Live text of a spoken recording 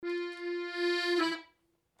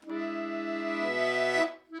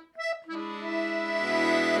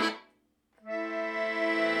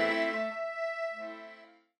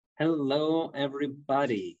Hello,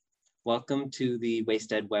 everybody. Welcome to the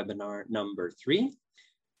WasteEd webinar number 3.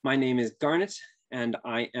 My name is Garnet, and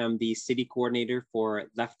I am the City Coordinator for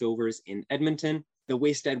Leftovers in Edmonton. The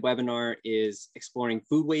WasteEd webinar is exploring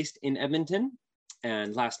food waste in Edmonton.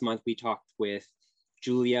 And last month, we talked with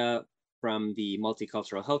Julia from the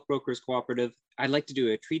Multicultural Health Brokers Cooperative. I'd like to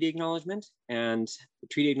do a treaty acknowledgement, and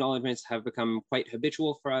treaty acknowledgements have become quite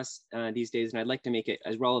habitual for us these days, and I'd like to make it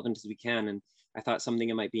as relevant as we can. And I thought something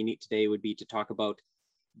that might be neat today would be to talk about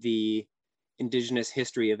the Indigenous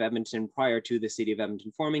history of Edmonton prior to the City of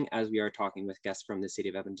Edmonton forming, as we are talking with guests from the City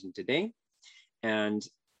of Edmonton today. And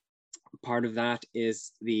part of that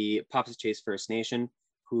is the Papas-Chase First Nation,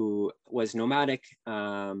 who was nomadic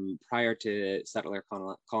prior to settler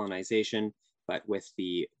colonization, but with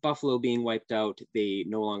the buffalo being wiped out, they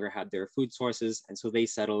no longer had their food sources, and so they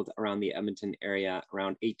settled around the Edmonton area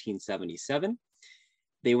around 1877.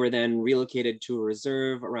 They were then relocated to a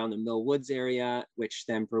reserve around the Mill Woods area, which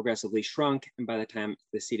then progressively shrunk. And by the time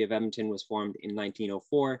the City of Edmonton was formed in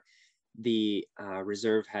 1904, the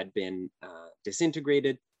reserve had been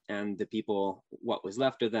disintegrated, and the people, what was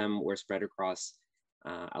left of them, were spread across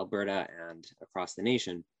Alberta and across the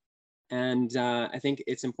nation. And I think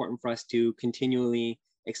it's important for us to continually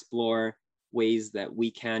explore ways that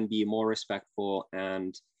we can be more respectful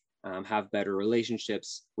and have better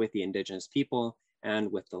relationships with the Indigenous people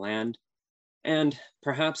and with the land. And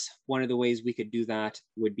perhaps one of the ways we could do that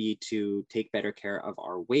would be to take better care of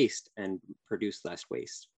our waste and produce less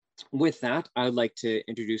waste. With that, I would like to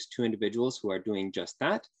introduce two individuals who are doing just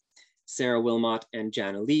that. Sarah Wilmot and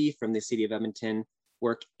Jana Lee from the City of Edmonton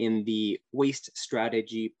work in the Waste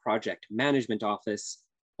Strategy Project Management Office.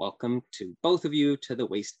 Welcome to both of you to the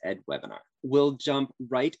WasteEd webinar. We'll jump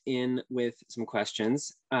right in with some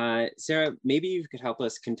questions. Sarah, maybe you could help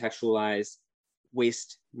us contextualize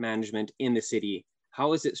waste management in the city.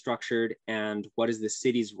 How is it structured, and what is the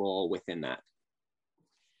city's role within that?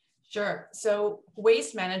 Sure. So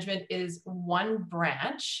waste management is one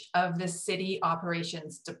branch of the city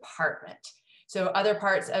operations department. So other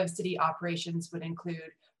parts of city operations would include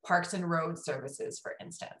parks and road services, for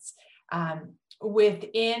instance.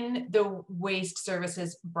 Within the waste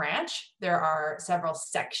services branch, there are several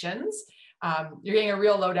sections. You're getting a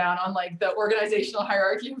real lowdown on like the organizational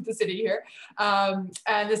hierarchy of the city here. And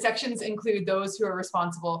the sections include those who are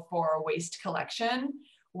responsible for waste collection,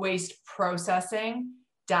 waste processing,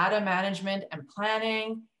 data management and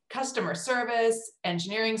planning, customer service,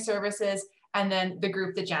 engineering services, and then the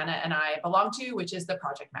group that Jana and I belong to, which is the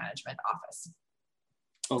project management office.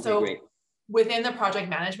 Okay, so great. Within the project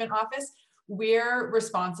management office, we're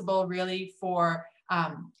responsible really for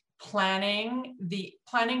planning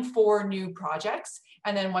for new projects.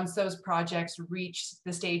 And then once those projects reach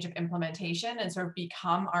the stage of implementation and sort of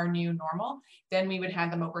become our new normal, then we would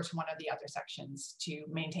hand them over to one of the other sections to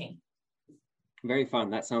maintain. Very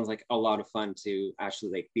fun. That sounds like a lot of fun to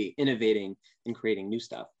actually like be innovating and creating new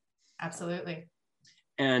stuff. Absolutely.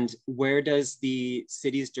 And where does the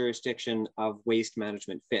city's jurisdiction of waste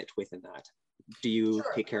management fit within that? Do you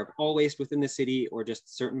take care of all waste within the city or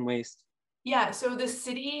just certain waste? Yeah, so the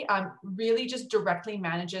city really just directly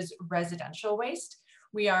manages residential waste.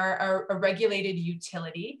 We are a regulated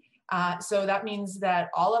utility. So that means that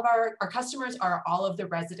all of our customers are all of the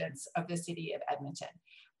residents of the city of Edmonton.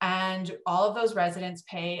 And all of those residents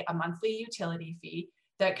pay a monthly utility fee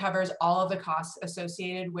that covers all of the costs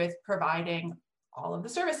associated with providing all of the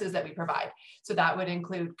services that we provide. So that would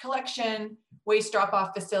include collection, waste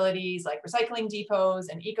drop-off facilities like recycling depots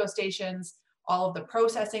and eco stations, all of the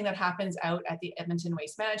processing that happens out at the Edmonton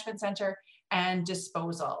Waste Management Center, and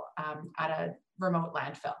disposal at a remote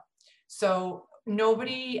landfill. So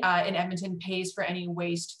nobody in Edmonton pays for any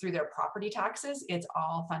waste through their property taxes. It's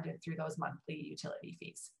all funded through those monthly utility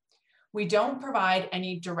fees. We don't provide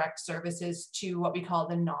any direct services to what we call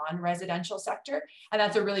the non-residential sector. And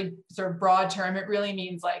that's a really sort of broad term. It really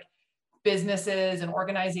means like businesses and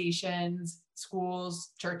organizations,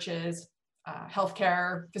 schools, churches,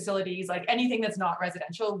 healthcare facilities, like anything that's not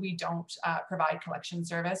residential, we don't provide collection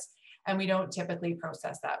service, and we don't typically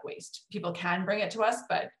process that waste. People can bring it to us,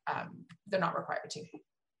 but they're not required to.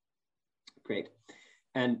 Great.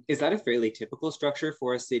 And is that a fairly typical structure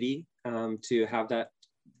for a city to have that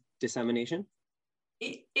dissemination?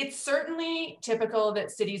 It's certainly typical that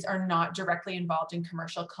cities are not directly involved in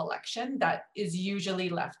commercial collection. That is usually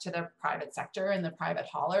left to the private sector and the private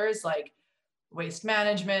haulers like Waste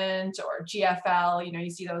Management or GFL. You know, you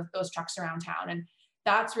see those trucks around town, and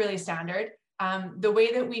that's really standard. The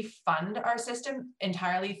way that we fund our system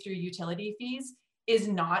entirely through utility fees is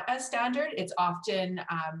not as standard. It's often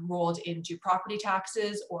rolled into property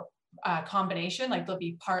taxes or combination, like they'll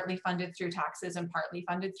be partly funded through taxes and partly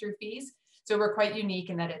funded through fees. So we're quite unique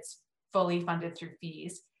in that it's fully funded through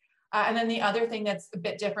fees. And then the other thing that's a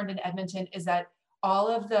bit different in Edmonton is that all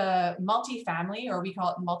of the multifamily, or we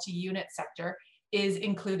call it multi-unit sector, is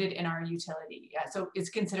included in our utility. So it's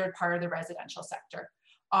considered part of the residential sector.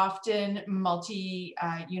 Often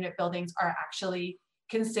multi-unit buildings are actually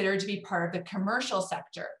considered to be part of the commercial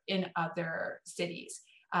sector in other cities.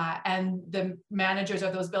 And the managers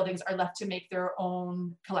of those buildings are left to make their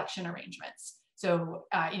own collection arrangements. So,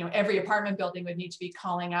 every apartment building would need to be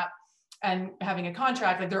calling up and having a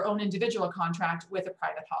contract, like their own individual contract with a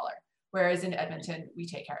private hauler. Whereas in Edmonton, we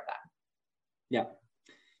take care of that. Yeah,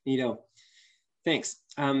 neato. Thanks.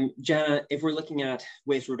 Jana, if we're looking at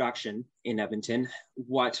waste reduction in Edmonton,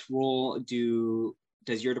 what role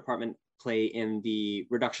does your department play in the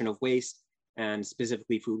reduction of waste and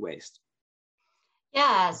specifically food waste?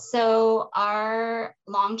 Yeah, so our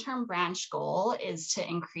long-term branch goal is to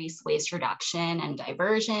increase waste reduction and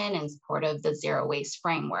diversion in support of the zero waste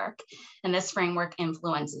framework. And this framework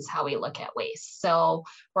influences how we look at waste. So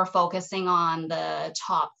we're focusing on the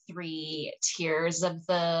top 3 tiers of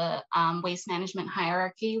the waste management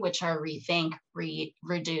hierarchy, which are rethink,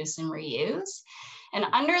 reduce, and reuse. And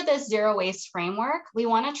under this zero waste framework, we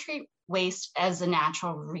want to treat waste as a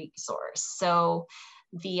natural resource. So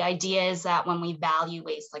the idea is that when we value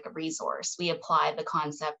waste like a resource, we apply the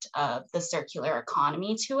concept of the circular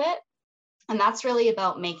economy to it. And that's really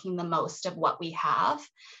about making the most of what we have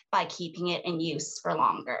by keeping it in use for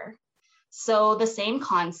longer. So the same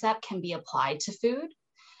concept can be applied to food.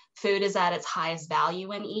 Food is at its highest value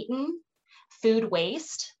when eaten. Food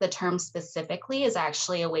waste, the term specifically, is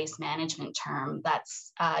actually a waste management term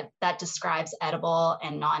that describes edible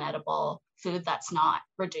and non-edible food that's not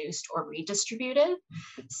reduced or redistributed.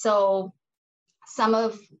 So some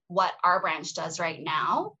of what our branch does right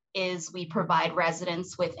now is we provide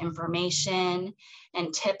residents with information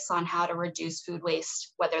and tips on how to reduce food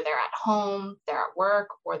waste, whether they're at home, they're at work,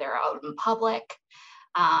 or they're out in public.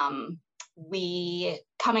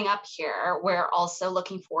 Coming up here, we're also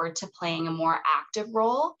looking forward to playing a more active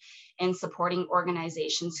role in supporting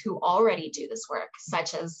organizations who already do this work,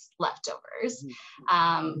 such as Leftovers.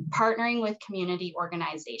 Partnering with community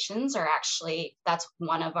organizations that's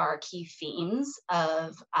one of our key themes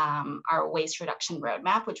of our waste reduction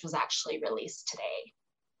roadmap, which was actually released today.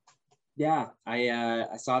 Yeah,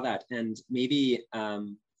 I saw that. And maybe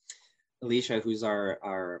Alicia, who's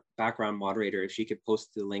our background moderator, if she could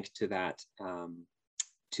post the link to that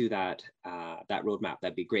that roadmap,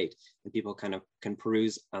 that'd be great. And people kind of can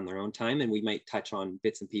peruse on their own time, and we might touch on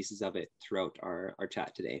bits and pieces of it throughout our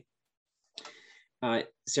chat today.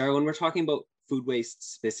 Sarah, when we're talking about food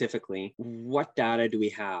waste specifically, what data do we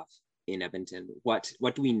have in Edmonton? What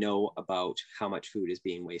do we know about how much food is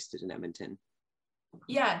being wasted in Edmonton?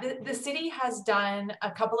 Yeah, the city has done a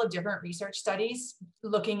couple of different research studies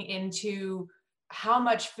looking into how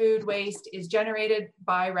much food waste is generated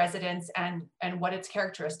by residents and what its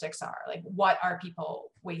characteristics are, like what are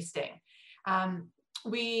people wasting.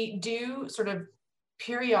 We do sort of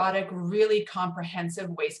periodic, really comprehensive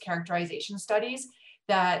waste characterization studies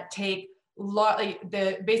that take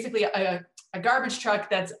basically a garbage truck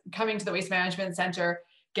that's coming to the waste management center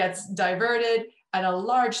gets diverted, and a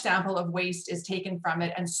large sample of waste is taken from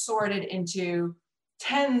it and sorted into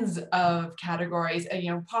tens of categories,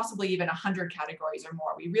 possibly even 100 categories or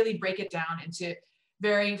more. We really break it down into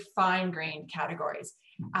very fine-grained categories.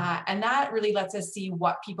 And that really lets us see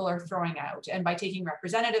what people are throwing out. And by taking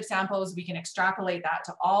representative samples, we can extrapolate that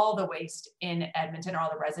to all the waste in Edmonton, or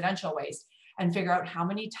all the residential waste, and figure out how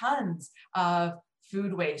many tons of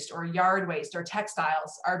food waste or yard waste or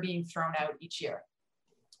textiles are being thrown out each year.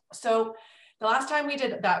 So the last time we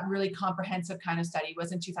did that really comprehensive kind of study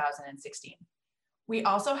was in 2016. We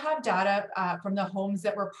also have data from the homes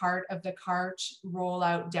that were part of the CART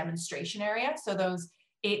rollout demonstration area. So those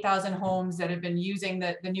 8,000 homes that have been using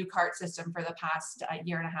the new CART system for the past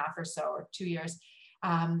year and a half or so, or 2 years.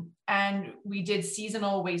 And we did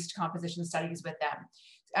seasonal waste composition studies with them.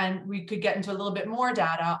 And we could get into a little bit more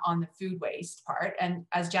data on the food waste part. And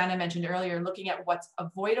as Jana mentioned earlier, looking at what's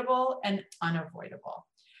avoidable and unavoidable.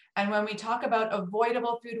 And when we talk about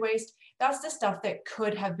avoidable food waste, that's the stuff that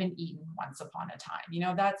could have been eaten once upon a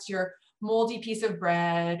time. That's your moldy piece of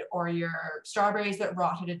bread, or your strawberries that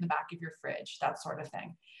rotted in the back of your fridge, that sort of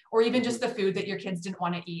thing. Or even just the food that your kids didn't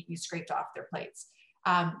want to eat and you scraped off their plates.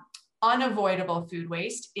 Unavoidable food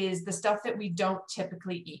waste is the stuff that we don't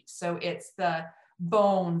typically eat. So it's the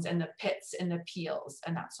bones and the pits and the peels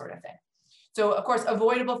and that sort of thing. So of course,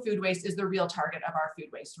 avoidable food waste is the real target of our food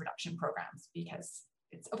waste reduction programs, because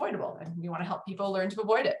it's avoidable and we want to help people learn to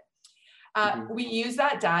avoid it. We use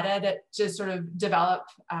that data to sort of develop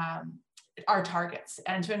our targets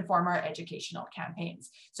and to inform our educational campaigns.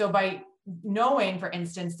 So by knowing, for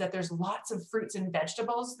instance, that there's lots of fruits and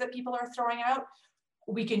vegetables that people are throwing out,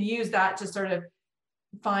 we can use that to sort of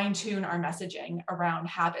fine tune our messaging around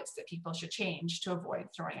habits that people should change to avoid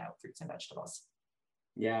throwing out fruits and vegetables.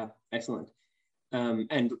 Yeah, excellent.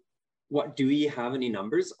 And what, do we have any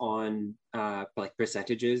numbers on like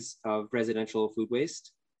percentages of residential food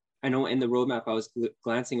waste? I know in the roadmap, I was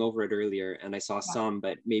glancing over it earlier and I saw some,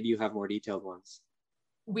 but maybe you have more detailed ones.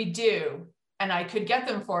 We do, and I could get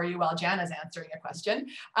them for you while Jana's answering a question.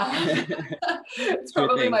 It's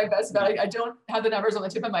probably my best bet. I don't have the numbers on the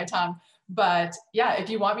tip of my tongue, but yeah,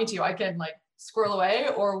 if you want me to, I can like squirrel away,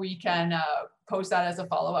 or we can post that as a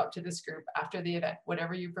follow-up to this group after the event,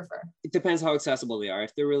 whatever you prefer. It depends how accessible they are.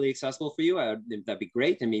 If they're really accessible for you, that'd be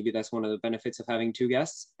great. And maybe that's one of the benefits of having two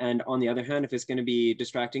guests. And on the other hand, if it's going to be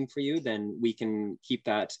distracting for you, then we can keep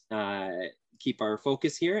that, keep our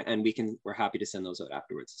focus here, and we're happy to send those out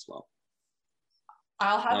afterwards as well.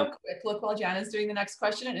 I'll have a quick look while Jana's doing the next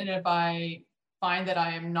question. And if I find that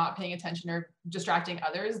I am not paying attention or distracting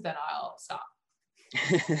others, then I'll stop.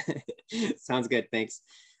 Sounds good, thanks.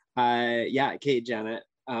 Yeah, okay, Jana,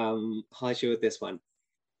 I'll let you with this one.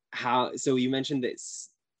 So you mentioned that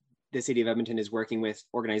the City of Edmonton is working with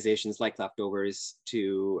organizations like Leftovers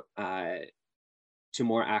to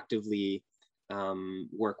more actively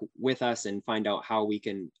work with us and find out how we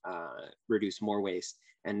can reduce more waste.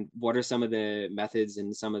 And what are some of the methods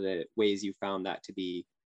and some of the ways you found that to be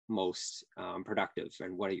most productive,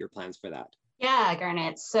 and what are your plans for that? Yeah,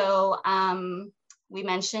 Garnet. So we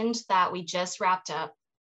mentioned that we just wrapped up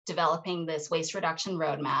developing this waste reduction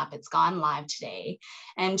roadmap. It's gone live today.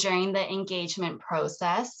 And during the engagement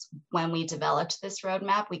process, when we developed this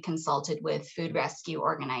roadmap, we consulted with food rescue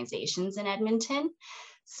organizations in Edmonton.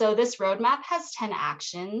 So this roadmap has 10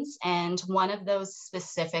 actions, and one of those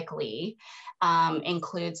specifically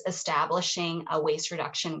includes establishing a waste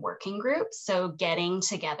reduction working group. So getting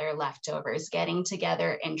together Leftovers, getting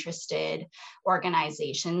together interested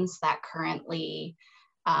organizations that currently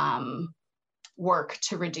work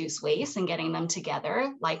to reduce waste and getting them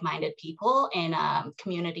together, like-minded people in a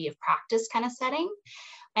community of practice kind of setting.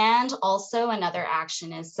 And also another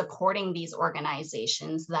action is supporting these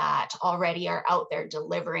organizations that already are out there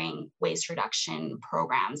delivering waste reduction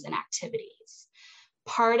programs and activities.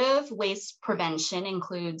 Part of waste prevention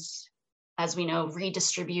includes, as we know,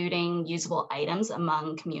 redistributing usable items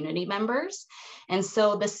among community members. And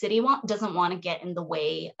so the city doesn't want to get in the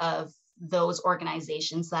way of those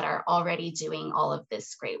organizations that are already doing all of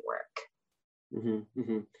this great work. Mm-hmm,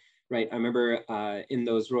 mm-hmm. Right. I remember in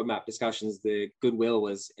those roadmap discussions, the Goodwill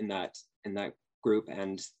was in that group,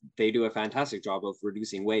 and they do a fantastic job of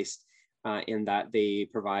reducing waste in that they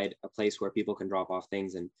provide a place where people can drop off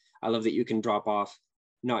things. And I love that you can drop off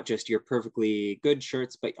not just your perfectly good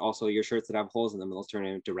shirts, but also your shirts that have holes in them, and they'll turn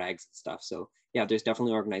into rags and stuff. So yeah, there's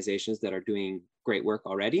definitely organizations that are doing great work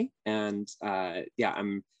already. And yeah,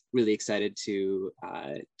 I'm really excited to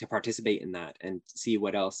participate in that and see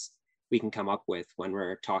what else we can come up with when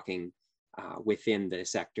we're talking within the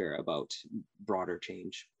sector about broader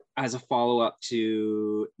change. As a follow-up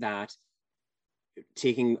to that,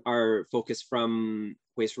 taking our focus from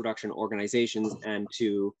waste reduction organizations and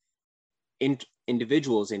to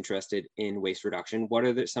individuals interested in waste reduction, what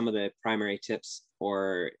are some of the primary tips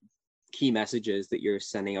or key messages that you're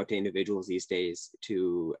sending out to individuals these days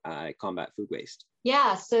to combat food waste?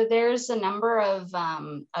 Yeah, so there's a number of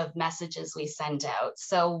messages we send out.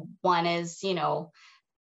 So one is,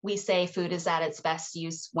 we say food is at its best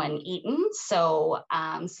use when eaten. So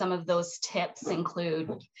some of those tips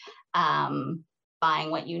include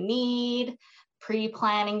buying what you need,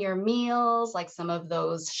 pre-planning your meals, like some of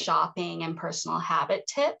those shopping and personal habit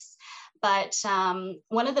tips. But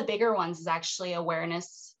one of the bigger ones is actually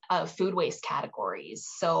awareness of food waste categories.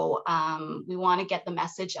 So we want to get the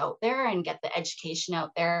message out there and get the education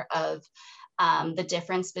out there of the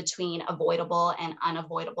difference between avoidable and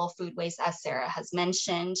unavoidable food waste, as Sarah has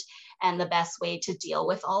mentioned, and the best way to deal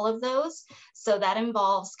with all of those. So that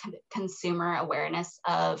involves consumer awareness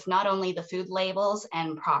of not only the food labels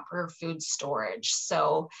and proper food storage.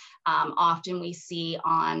 So often we see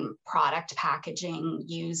on product packaging,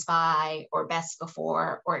 use by or best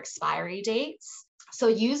before or expiry dates. So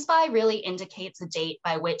use by really indicates a date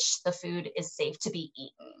by which the food is safe to be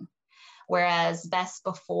eaten, whereas best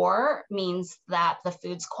before means that the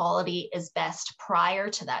food's quality is best prior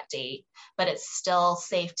to that date, but it's still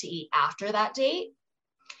safe to eat after that date.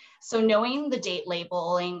 So knowing the date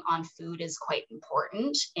labeling on food is quite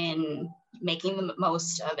important in making the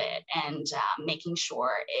most of it and making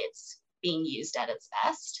sure it's being used at its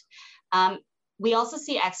best. We also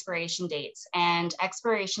see expiration dates, and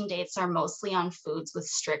expiration dates are mostly on foods with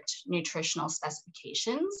strict nutritional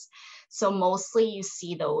specifications. So mostly you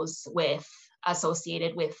see those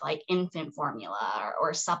associated with like infant formula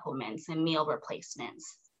or supplements and meal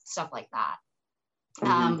replacements, stuff like that.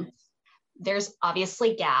 There's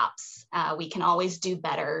obviously gaps. We can always do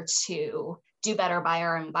better by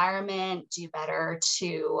our environment, do better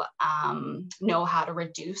to know how to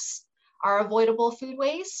reduce our avoidable food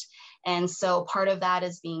waste. And so part of that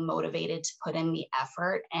is being motivated to put in the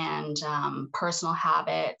effort, and personal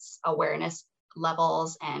habits, awareness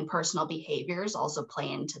levels, and personal behaviors also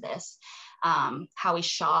play into this. How we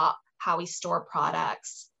shop, how we store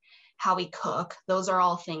products, how we cook, those are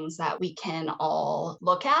all things that we can all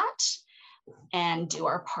look at and do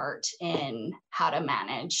our part in how to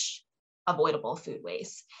manage avoidable food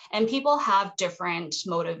waste. And people have different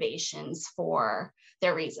motivations for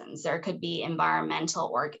their reasons. There could be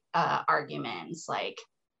environmental arguments like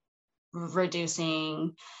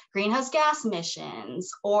reducing greenhouse gas emissions,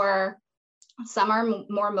 or some are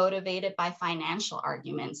more motivated by financial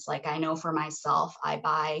arguments. Like I know for myself, I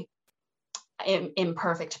buy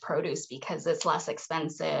imperfect produce because it's less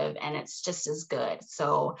expensive and it's just as good.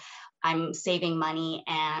 So I'm saving money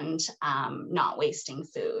and not wasting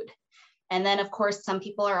food. And then of course, some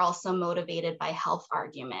people are also motivated by health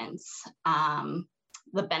arguments,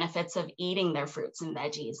 the benefits of eating their fruits and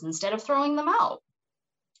veggies instead of throwing them out.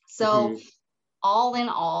 So all in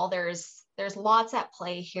all, there's lots at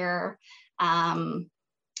play here.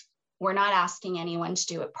 We're not asking anyone to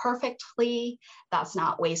do it perfectly. That's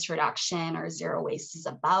not waste reduction or zero waste is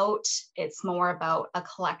about. It's more about a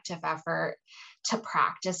collective effort to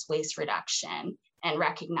practice waste reduction, and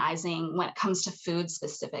recognizing when it comes to food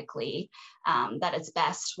specifically, that it's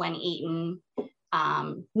best when eaten,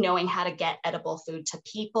 knowing how to get edible food to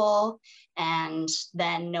people, and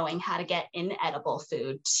then knowing how to get inedible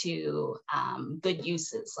food to good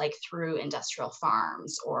uses, like through industrial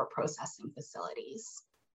farms or processing facilities.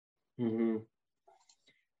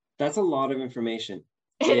 That's a lot of information.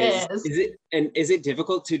 Is it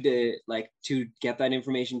difficult to get that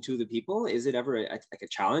information to the people? Is it ever a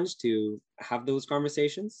challenge to have those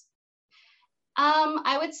conversations?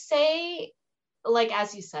 I would say, like,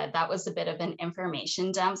 as you said, that was a bit of an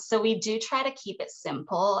information dump. So we do try to keep it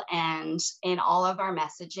simple, and in all of our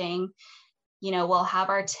messaging, we'll have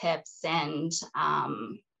our tips, and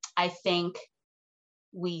I think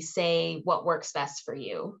we say what works best for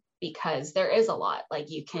you, because there is a lot. Like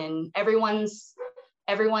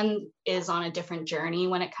everyone is on a different journey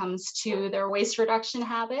when it comes to their waste reduction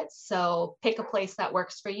habits. So pick a place that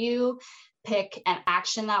works for you, pick an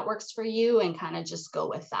action that works for you, and kind of just go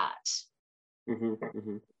with that.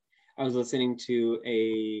 I was listening to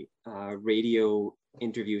a radio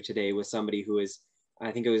interview today with somebody who is,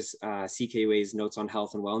 I think it was CKUA's Notes on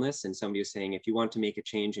Health and Wellness, and somebody was saying, if you want to make a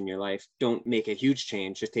change in your life, don't make a huge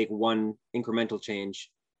change, just take one incremental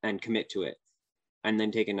change and commit to it, and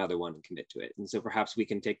then take another one and commit to it. And so perhaps we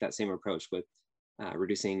can take that same approach with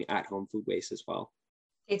reducing at-home food waste as well.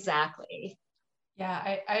 Exactly.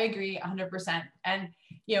 Yeah, I agree 100%. And,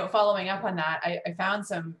 following up on that, I found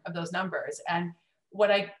some of those numbers. And what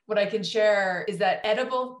I can share is that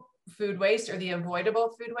edible food waste, or the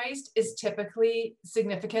avoidable food waste, is typically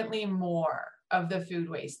significantly more of the food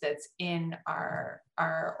waste that's in our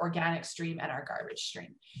organic stream and our garbage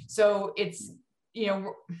stream. So it's,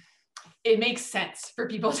 it makes sense for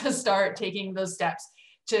people to start taking those steps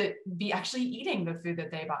to be actually eating the food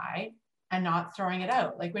that they buy and not throwing it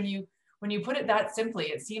out. Like when you put it that simply,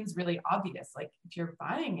 it seems really obvious. Like if you're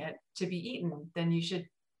buying it to be eaten, then you should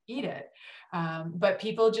eat it. But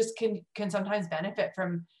people just can sometimes benefit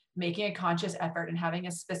from making a conscious effort and having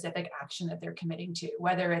a specific action that they're committing to,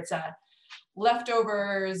 whether it's a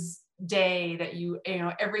leftovers day that you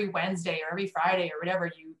every Wednesday or every Friday or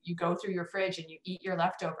whatever, you go through your fridge and you eat your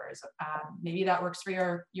leftovers. Maybe that works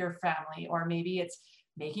for your family, or maybe it's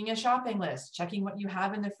making a shopping list, checking what you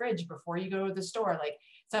have in the fridge before you go to the store. Like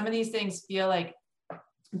some of these things feel like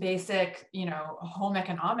basic, home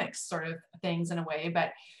economics sort of things in a way,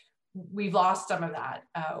 but we've lost some of that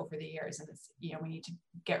over the years, and it's, we need to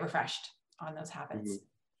get refreshed on those habits.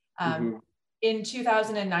 In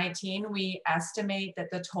 2019, we estimate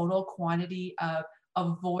that the total quantity of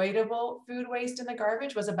avoidable food waste in the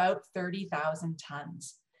garbage was about 30,000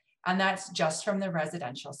 tons. And that's just from the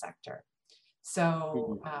residential sector.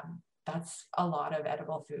 So that's a lot of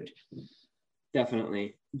edible food.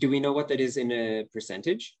 Definitely. Do we know what that is in a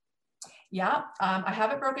percentage? Yeah, I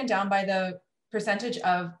have it broken down by the percentage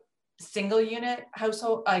of single unit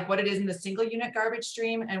household, like what it is in the single unit garbage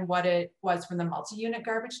stream and what it was from the multi-unit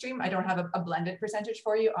garbage stream. I don't have a blended percentage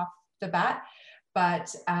for you off the bat,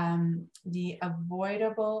 but the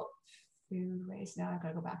avoidable food waste, now I've got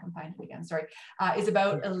to go back and find it again, sorry, is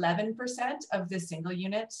about 11% of the single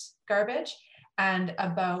unit garbage and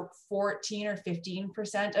about 14 or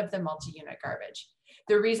 15% of the multi-unit garbage.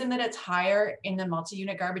 The reason that it's higher in the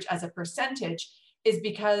multi-unit garbage as a percentage is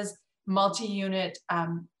because multi-unit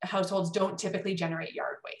households don't typically generate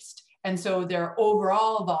yard waste. And so their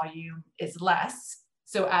overall volume is less.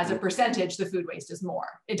 So as a percentage, the food waste is more.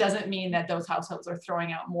 It doesn't mean that those households are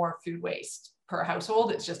throwing out more food waste per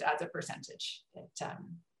household. It's just as a percentage,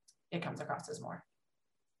 it comes across as more.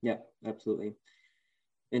 Yeah, absolutely.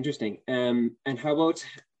 Interesting. And how about,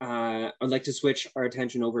 I'd like to switch our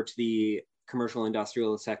attention over to the commercial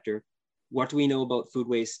industrial sector. What do we know about food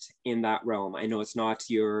waste in that realm? I know it's not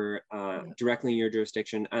your directly in your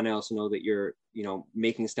jurisdiction, and I also know that you're,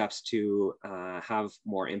 making steps to have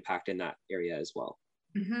more impact in that area as well.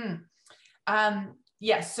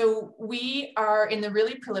 Yes, so we are in the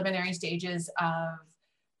really preliminary stages of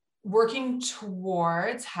working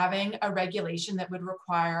towards having a regulation that would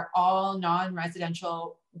require all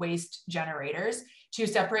non-residential waste generators to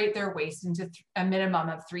separate their waste into a minimum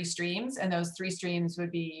of 3 streams. And those 3 streams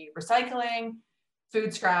would be recycling,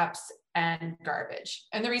 food scraps, and garbage.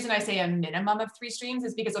 And the reason I say a minimum of 3 streams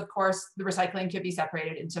is because, of course, the recycling could be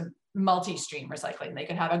separated into multi-stream recycling. They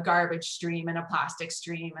could have a garbage stream and a plastic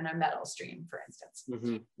stream and a metal stream, for instance.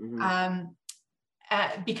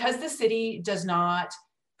 Because the city does not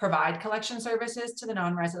provide collection services to the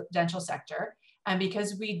non-residential sector, and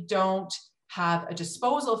because we don't have a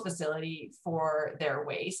disposal facility for their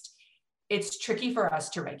waste, it's tricky for us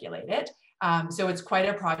to regulate it. So it's quite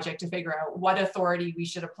a project to figure out what authority we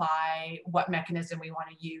should apply, what mechanism we want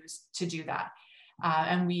to use to do that.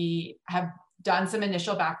 And we have done some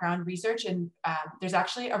initial background research, and there's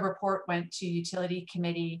actually a report went to Utility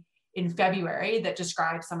Committee in February that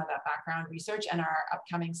describes some of that background research and our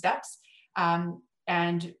upcoming steps.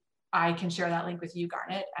 And I can share that link with you,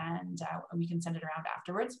 Garnet, and we can send it around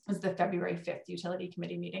afterwards. It's the February 5th Utility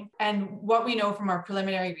Committee meeting. And what we know from our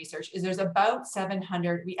preliminary research is there's about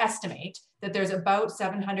 700, we estimate that there's about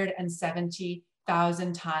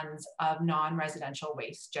 770,000 tons of non-residential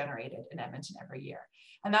waste generated in Edmonton every year.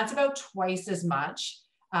 And that's about twice as much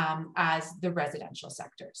as the residential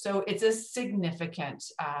sector. So it's a significant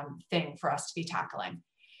thing for us to be tackling.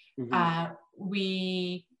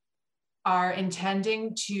 We are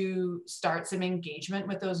intending to start some engagement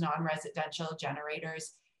with those non-residential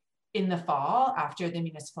generators in the fall after the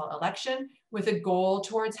municipal election, with a goal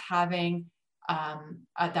towards having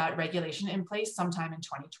that regulation in place sometime in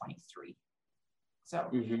 2023. So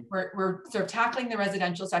we're sort of tackling the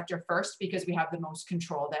residential sector first because we have the most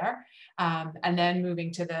control there, and then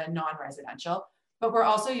moving to the non-residential. But we're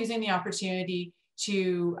also using the opportunity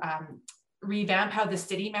to revamp how the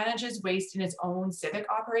city manages waste in its own civic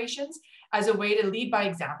operations as a way to lead by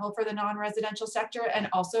example for the non-residential sector, and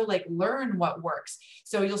also like learn what works.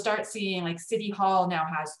 So you'll start seeing like City Hall now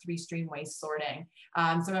has 3-stream waste sorting,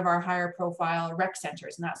 some of our higher profile rec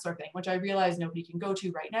centers and that sort of thing, which I realize nobody can go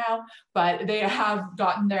to right now, but they have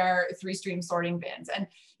gotten their 3-stream sorting bins. And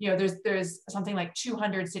there's something like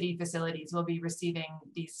 200 city facilities will be receiving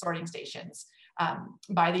these sorting stations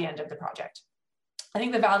by the end of the project. I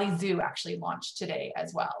think the Valley Zoo actually launched today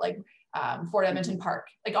as well, like Fort Edmonton Park,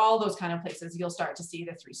 like all those kind of places, you'll start to see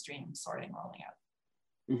the 3-stream sorting rolling out.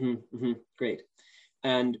 Great.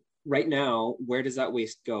 And right now, where does that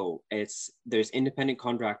waste go? There's independent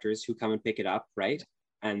contractors who come and pick it up, right?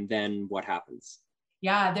 And then what happens?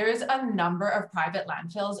 Yeah, there's a number of private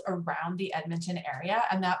landfills around the Edmonton area,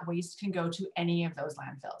 and that waste can go to any of those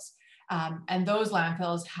landfills. And those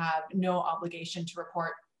landfills have no obligation to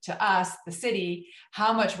report to us, the city,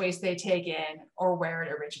 how much waste they take in or where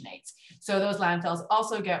it originates. So those landfills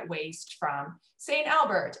also get waste from St.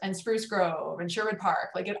 Albert and Spruce Grove and Sherwood Park,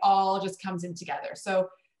 like it all just comes in together. So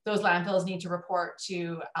those landfills need to report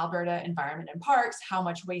to Alberta Environment and Parks how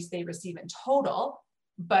much waste they receive in total,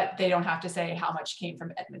 but they don't have to say how much came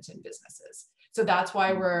from Edmonton businesses. So that's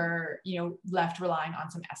why we're left relying on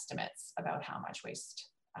some estimates about how much waste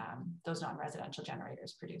those non-residential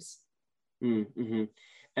generators produce.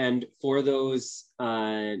 And for those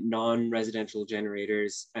non-residential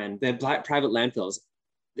generators and the private landfills,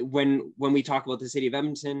 when we talk about the City of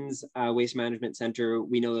Edmonton's Waste Management Center,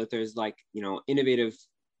 we know that there's innovative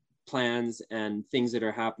plans and things that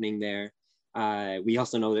are happening there. We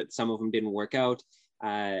also know that some of them didn't work out,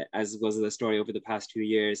 as was the story over the past 2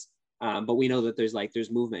 years. But we know that there's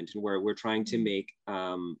movement, and we're trying to make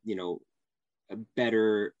a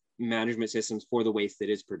better management systems for the waste that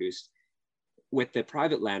is produced. With the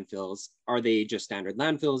private landfills, are they just standard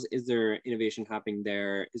landfills? Is there innovation happening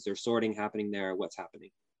there? Is there sorting happening there? What's happening?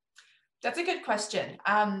 That's a good question.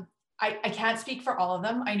 I can't speak for all of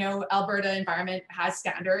them. I know Alberta Environment has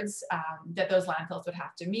standards that those landfills would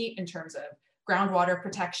have to meet in terms of groundwater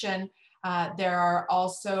protection. There are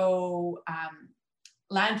also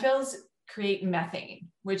landfills create methane,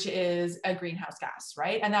 which is a greenhouse gas,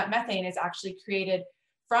 right? And that methane is actually created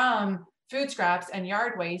from food scraps and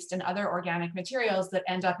yard waste and other organic materials that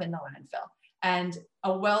end up in the landfill. And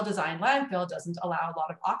a well-designed landfill doesn't allow a lot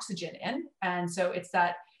of oxygen in. And so it's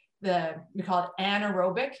that we call it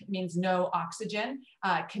anaerobic, means no oxygen,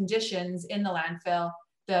 conditions in the landfill.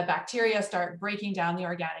 The bacteria start breaking down the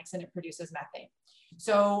organics and it produces methane.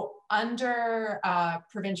 So under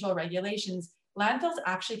provincial regulations, landfills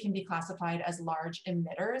actually can be classified as large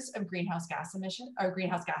emitters of greenhouse gas emission or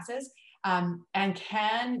greenhouse gases, and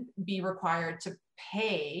can be required to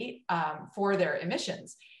pay for their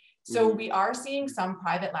emissions. So we are seeing some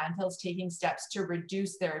private landfills taking steps to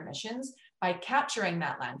reduce their emissions by capturing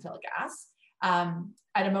that landfill gas.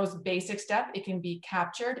 At a most basic step, it can be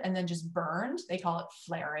captured and then just burned. They call it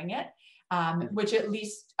flaring it, which at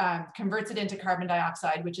least converts it into carbon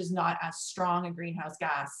dioxide, which is not as strong a greenhouse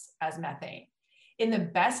gas as methane. In the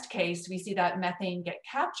best case, we see that methane get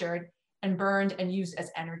captured and burned and used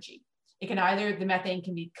as energy. It can either, the methane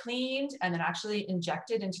can be cleaned and then actually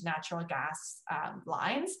injected into natural gas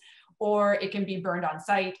lines, or it can be burned on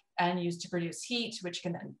site and used to produce heat, which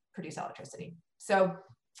can then produce electricity. So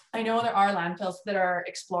I know there are landfills that are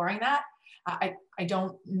exploring that. I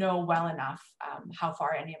don't know well enough how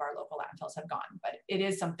far any of our local landfills have gone, but it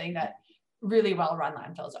is something that really well-run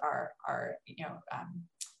landfills are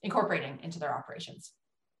incorporating into their operations.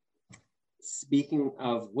 Speaking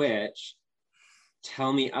of which,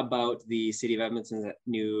 tell me about the City of Edmonton's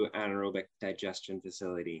new anaerobic digestion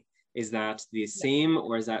facility. Is that the same,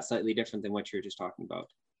 or is that slightly different than what you were just talking about?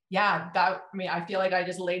 Yeah, I mean, I feel like I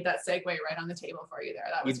just laid that segue right on the table for you there.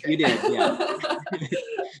 That was great. You did,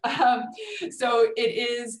 yeah. So it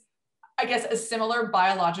is, I guess, a similar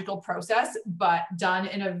biological process, but done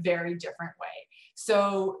in a very different way.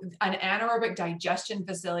 So an anaerobic digestion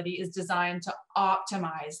facility is designed to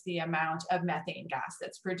optimize the amount of methane gas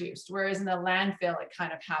that's produced, whereas in the landfill, it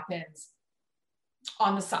kind of happens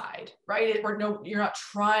on the side, right? You're not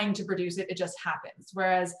trying to produce it, it just happens.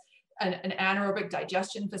 Whereas an anaerobic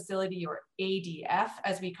digestion facility, or ADF,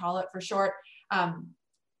 as we call it for short,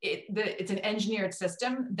 it's an engineered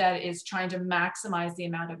system that is trying to maximize the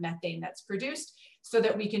amount of methane that's produced so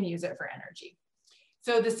that we can use it for energy.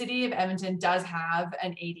 So the City of Edmonton does have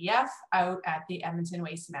an ADF out at the Edmonton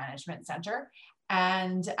Waste Management Center,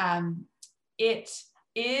 and it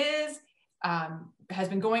has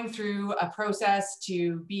been going through a process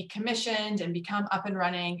to be commissioned and become up and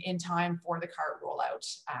running in time for the cart rollout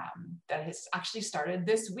that has actually started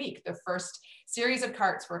this week. The first series of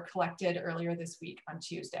carts were collected earlier this week on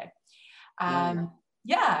Tuesday. Yeah,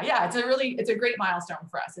 it's a great milestone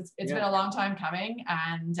for us. It's been a long time coming,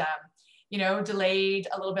 and delayed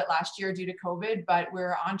a little bit last year due to COVID, but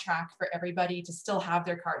we're on track for everybody to still have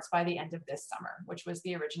their carts by the end of this summer, which was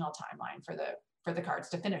the original timeline for the carts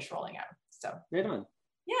to finish rolling out. So right on.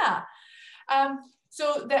 Yeah.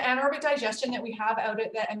 So the anaerobic digestion that we have out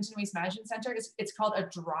at the Edmonton Waste Management Center it's called a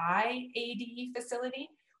dry AD facility,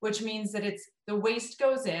 which means that the waste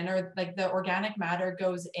goes in, or like the organic matter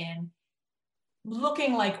goes in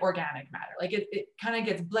looking like organic matter. Like it kind of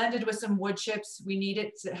gets blended with some wood chips. We need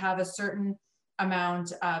it to have a certain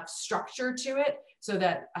amount of structure to it so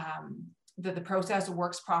that the process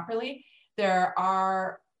works properly. There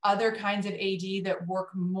are other kinds of AD that work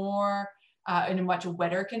more in a much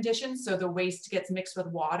wetter conditions. So the waste gets mixed with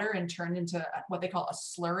water and turned into what they call a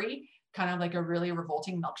slurry, kind of like a really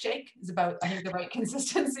revolting milkshake is about, I think, the right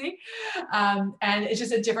consistency. And it's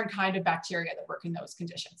just a different kind of bacteria that work in those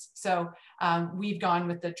conditions. So we've gone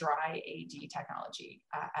with the dry AD technology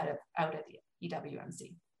out at the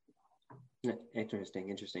EWMC.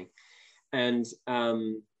 Interesting. And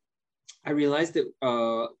I realized that,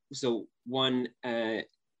 so one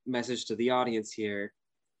message to the audience here,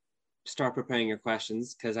 start preparing your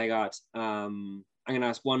questions, because I got, I'm going to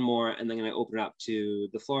ask one more and then I'm going to open it up to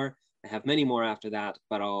the floor. I have many more after that,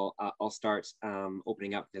 but I'll start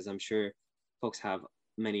opening up because I'm sure folks have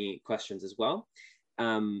many questions as well.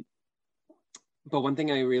 But one thing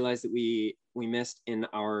I realized that we missed in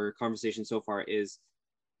our conversation so far is,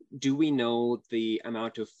 do we know the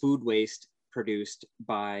amount of food waste produced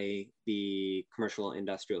by the commercial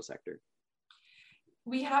industrial sector?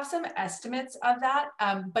 We have some estimates of that,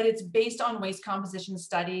 but it's based on waste composition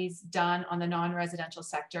studies done on the non-residential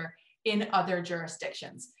sector in other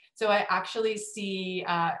jurisdictions. So I actually see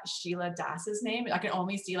Sheila Dass's name. I can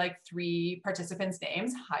only see like 3 participants'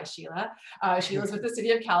 names. Hi, Sheila. Sheila's with the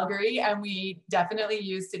City of Calgary, and we definitely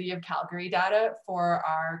use City of Calgary data for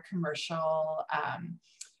our commercial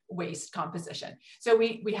waste composition. So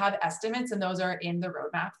we have estimates, and those are in the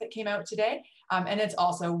roadmap that came out today. And it's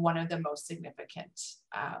also one of the most significant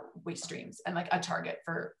waste streams and like a target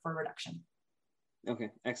for reduction. Okay,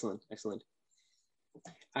 excellent, excellent.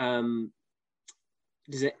 I'm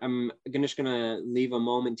just gonna leave a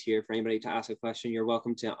moment here for anybody to ask a question. You're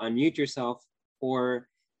welcome to unmute yourself or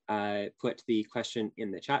put the question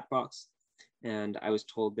in the chat box. And I was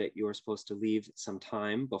told that you were supposed to leave some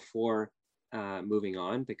time before moving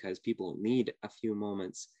on, because people need a few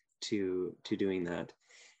moments to doing that.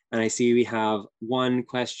 And I see we have one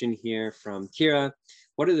question here from Kira.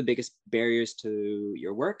 What are the biggest barriers to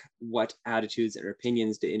your work? What attitudes or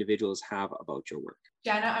opinions do individuals have about your work?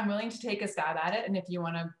 Jana, I'm willing to take a stab at it. And if you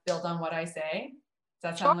want to build on what I say,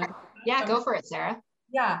 does that sound like? Yeah, okay. Go for it, Sarah.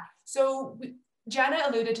 Yeah, so Jana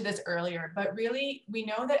alluded to this earlier, but really we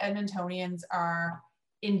know that Edmontonians are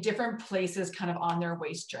in different places kind of on their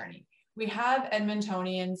waste journey. We have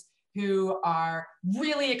Edmontonians who are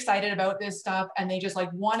really excited about this stuff, and they just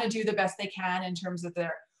like want to do the best they can in terms of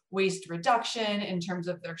their waste reduction, in terms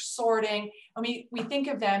of their sorting. And we think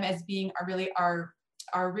of them as being our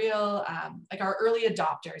real like our early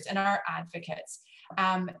adopters and our advocates.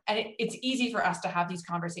 And it's easy for us to have these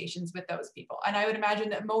conversations with those people. And I would imagine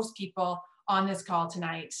that most people on this call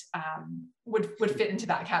tonight would fit into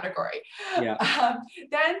that category. Yeah.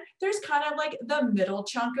 Then there's kind of like the middle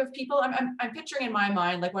chunk of people. I'm picturing in my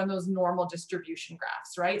mind like one of those normal distribution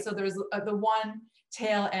graphs, right? So there's the one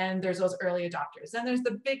tail end, there's those early adopters. Then there's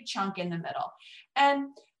the big chunk in the middle. And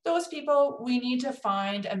those people, we need to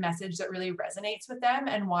find a message that really resonates with them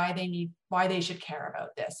and why they should care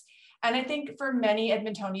about this. And I think for many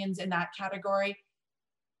Edmontonians in that category,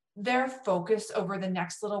 their focus over the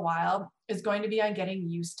next little while is going to be on getting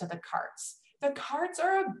used to the carts. The carts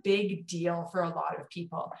are a big deal for a lot of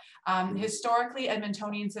people. Historically,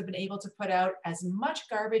 Edmontonians have been able to put out as much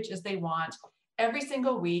garbage as they want every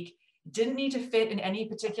single week, didn't need to fit in any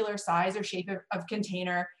particular size or shape of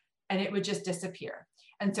container, and it would just disappear.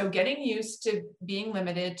 And so getting used to being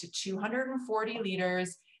limited to 240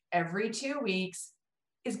 liters every 2 weeks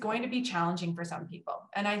is going to be challenging for some people.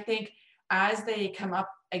 And I think as they come up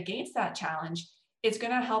against that challenge, it's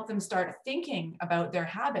going to help them start thinking about their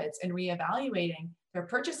habits and reevaluating their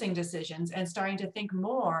purchasing decisions and starting to think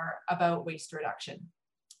more about waste reduction.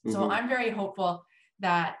 Mm-hmm. So I'm very hopeful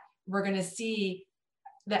that we're going to see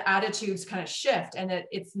the attitudes kind of shift, and that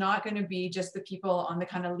it's not going to be just the people on the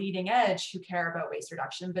kind of leading edge who care about waste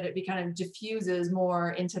reduction, but it kind of diffuses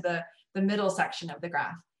more into the middle section of the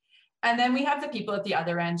graph. And then we have the people at the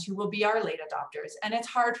other end who will be our late adopters, and it's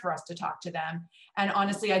hard for us to talk to them. And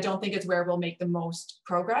honestly, I don't think it's where we'll make the most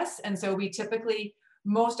progress. And so we typically,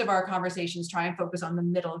 most of our conversations try and focus on the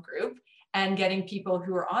middle group and getting people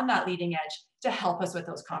who are on that leading edge to help us with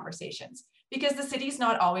those conversations. Because the city's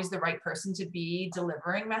not always the right person to be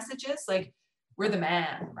delivering messages. Like, we're the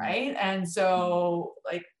man, right? And so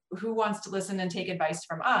like, who wants to listen and take advice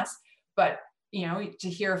from us? But you know, to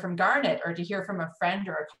hear from Garnet or to hear from a friend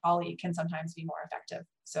or a colleague can sometimes be more effective.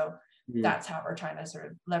 So that's how we're trying to sort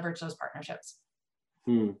of leverage those partnerships.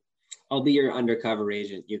 I'll be your undercover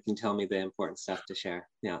agent. You can tell me the important stuff to share.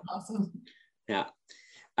 Yeah. Awesome. Yeah.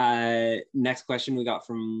 Next question we got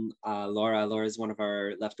from Laura. Laura is one of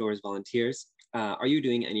our Leftovers volunteers. Are you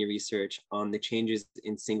doing any research on the changes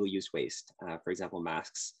in single-use waste, for example,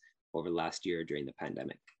 masks, over the last year during the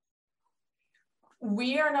pandemic?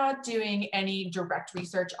 We are not doing any direct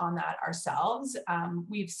research on that ourselves.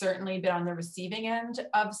 We've certainly been on the receiving end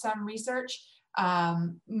of some research.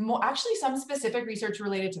 Actually, some specific research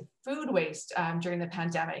related to food waste during the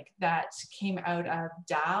pandemic that came out of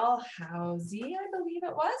Dalhousie, I believe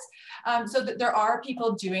it was. So there are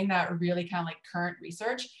people doing that really kind of like current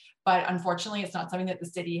research, but unfortunately, it's not something that the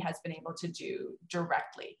city has been able to do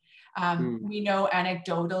directly. We know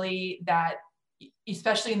anecdotally that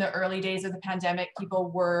especially in the early days of the pandemic, people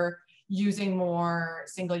were using more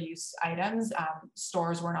single-use items.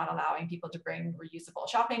 Stores were not allowing people to bring reusable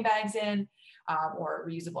shopping bags in or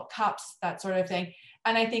reusable cups, that sort of thing.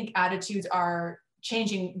 And I think attitudes are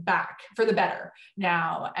changing back for the better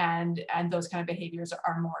now, and those kind of behaviors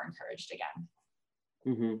are more encouraged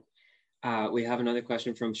again. We have another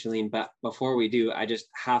question from Shalene, but before we do, I just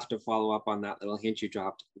have to follow up on that little hint you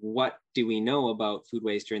dropped. What do we know about food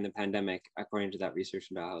waste during the pandemic, according to that research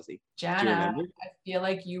from Dalhousie? Jana, I feel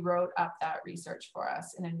like you wrote up that research for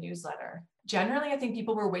us in a newsletter. Generally, I think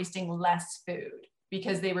people were wasting less food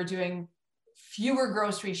because they were doing fewer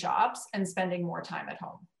grocery shops and spending more time at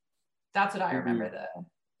home. That's what I remember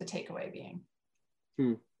the takeaway being.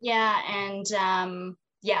 Yeah, and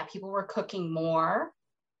yeah, people were cooking more,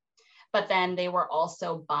 but then they were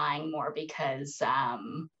also buying more because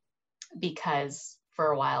for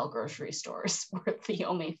a while grocery stores were the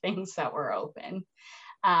only things that were open.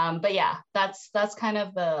 But yeah, that's kind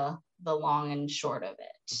of the long and short of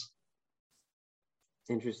it.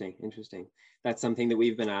 Interesting. That's something that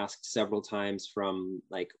we've been asked several times from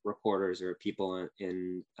like reporters or people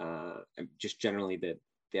in just generally the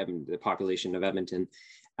population of Edmonton,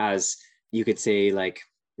 as you could say, like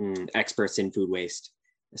experts in food waste,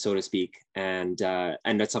 so to speak, and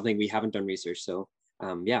that's something we haven't done research. So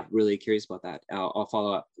yeah, really curious about that. I'll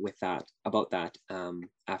follow up with that about that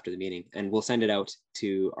after the meeting, and we'll send it out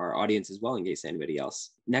to our audience as well in case anybody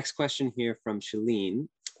else. Next question here from Shalene.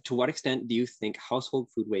 To what extent do you think household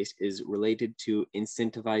food waste is related to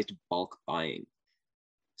incentivized bulk buying?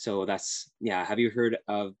 So that's, yeah, have you heard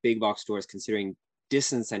of big box stores considering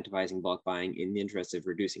disincentivizing bulk buying in the interest of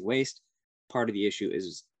reducing waste? Part of the issue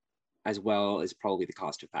is, as well as probably the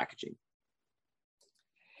cost of packaging.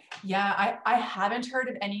 Yeah, I haven't heard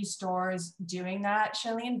of any stores doing that,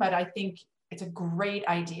 Shalene, but I think it's a great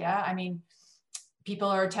idea. I mean, people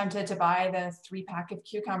are tempted to buy the 3-pack of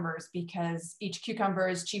cucumbers because each cucumber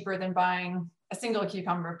is cheaper than buying a single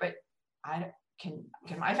cucumber, but can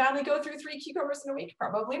my family go through 3 cucumbers in a week?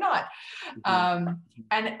 Probably not. And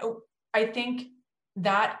I think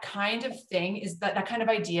that kind of thing is that kind of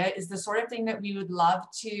idea is the sort of thing that we would love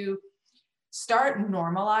to start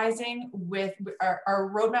normalizing with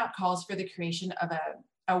our roadmap. Calls for the creation of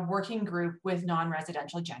a working group with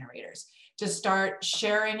non-residential generators to start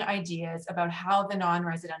sharing ideas about how the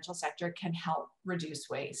non-residential sector can help reduce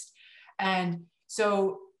waste. And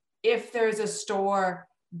so if there's a store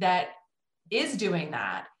that is doing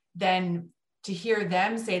that, then to hear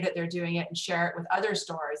them say that they're doing it and share it with other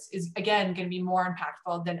stores is, again, going to be more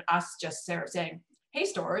impactful than us just saying, hey,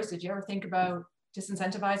 stores, did you ever think about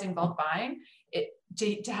disincentivizing bulk buying?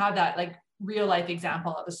 To have that like real life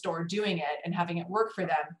example of a store doing it and having it work for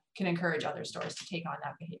them can encourage other stores to take on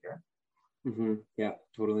that behavior. Yeah,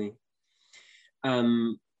 totally.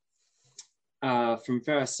 From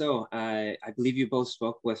Farah, so I believe you both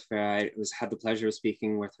spoke with Farah. I had the pleasure of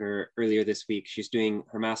speaking with her earlier this week. She's doing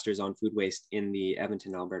her master's on food waste in the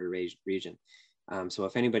Edmonton, Alberta region. So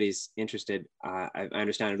if anybody's interested, I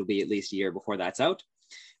understand it'll be at least a year before that's out.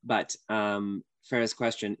 But Farah's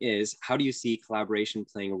question is, how do you see collaboration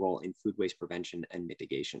playing a role in food waste prevention and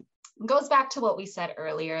mitigation? It goes back to what we said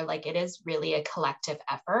earlier, like it is really a collective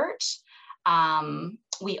effort.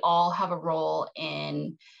 We all have a role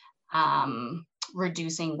in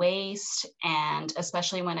reducing waste, and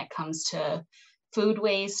especially when it comes to food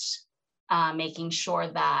waste, making sure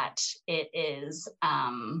that it is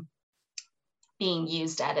being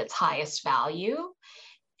used at its highest value.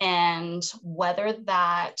 And whether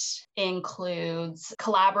that includes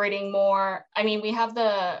collaborating more, I mean, we have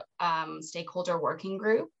the stakeholder working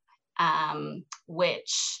group,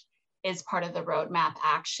 which is part of the roadmap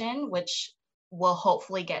action, which will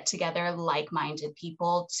hopefully get together like-minded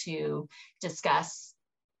people to discuss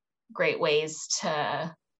great ways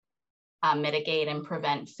to mitigate and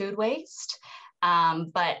prevent food waste.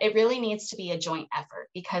 But it really needs to be a joint effort,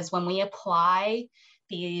 because when we apply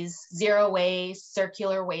these zero waste,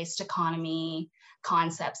 circular waste economy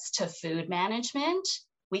concepts to food management,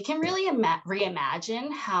 we can really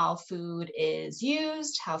reimagine how food is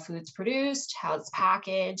used, how food's produced, how it's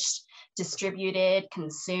packaged, distributed,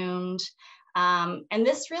 consumed. And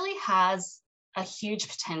this really has a huge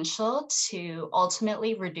potential to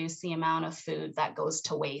ultimately reduce the amount of food that goes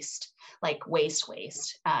to waste, like waste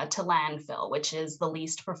to landfill, which is the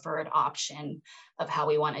least preferred option of how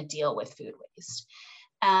we want to deal with food waste.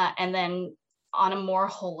 And then on a more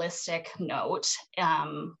holistic note,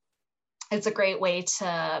 it's a great way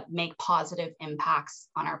to make positive impacts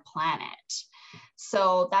on our planet.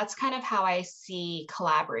 So that's kind of how I see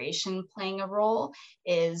collaboration playing a role,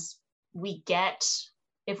 is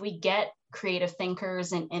if we get creative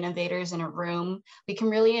thinkers and innovators in a room, we can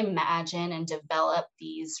really imagine and develop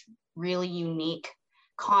these really unique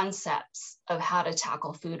concepts of how to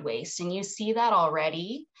tackle food waste. And you see that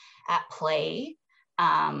already at play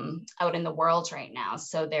out in the world right now.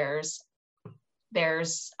 So there's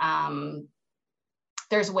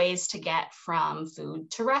there's ways to get from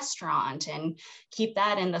food to restaurant and keep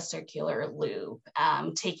that in the circular loop,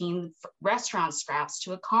 taking restaurant scraps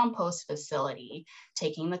to a compost facility,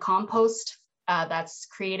 taking the compost that's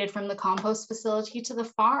created from the compost facility to the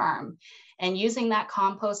farm, and using that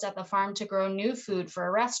compost at the farm to grow new food for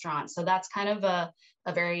a restaurant. So that's kind of a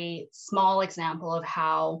very small example of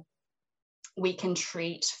how we can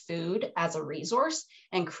treat food as a resource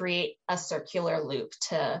and create a circular loop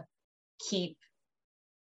to keep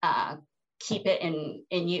it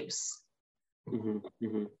in use. Mm-hmm,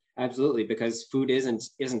 mm-hmm. Absolutely, because food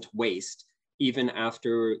isn't waste. Even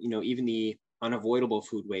after, even the unavoidable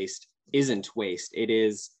food waste isn't waste. It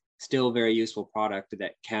is still a very useful product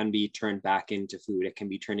that can be turned back into food. It can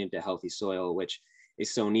be turned into healthy soil, which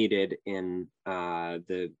is so needed in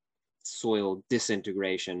the soil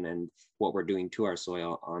disintegration and what we're doing to our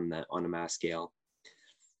soil on a mass scale.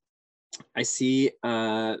 I see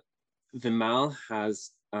Vimal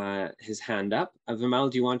has his hand up.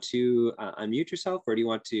 Vimal, do you want to unmute yourself, or do you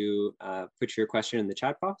want to put your question in the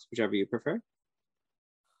chat box, whichever you prefer?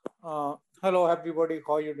 Hello, everybody.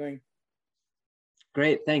 How are you doing?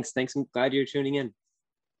 Great, thanks. I'm glad you're tuning in.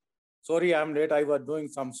 Sorry, I'm late. I was doing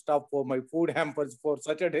some stuff for my food hampers for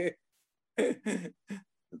such a day.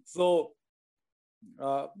 So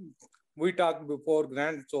we talked before,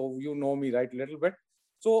 Grant, so you know me, right, a little bit.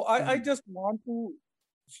 So I just want to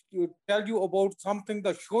tell you about something,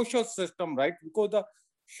 the social system, right? Because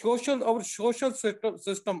our social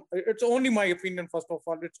system, it's only my opinion, first of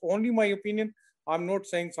all, it's only my opinion. I'm not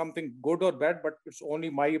saying something good or bad, but it's only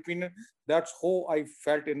my opinion. That's how I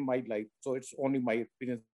felt in my life. So it's only my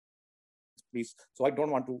opinion, please. So I don't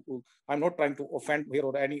want to, I'm not trying to offend here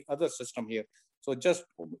or any other system here. So just,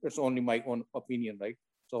 it's only my own opinion, right?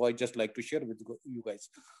 So I just like to share with you guys.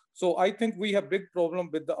 So I think we have big problem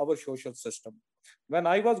with our social system. When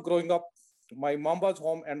I was growing up, my mom was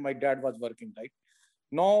home and my dad was working, right?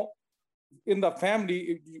 Now, in the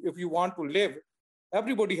family, if you want to live,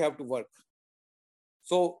 everybody have to work.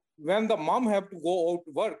 So when the mom have to go out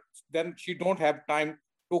to work, then she don't have time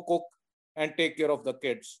to cook and take care of the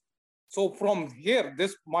kids. So from here,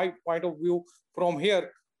 this my point of view, from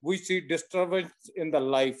here, we see disturbance in the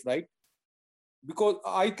life, right? Because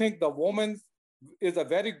I think the woman is a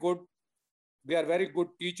very good, they are very good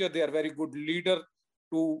teacher, they are very good leader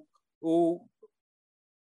to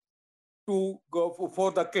go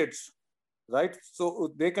for the kids, right?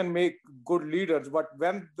 So they can make good leaders, but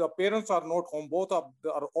when the parents are not home, both are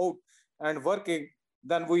out and working,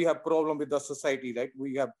 then we have problem with the society, right?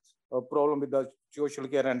 We have a problem with the social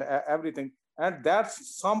care and everything. And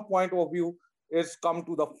that's some point of view is come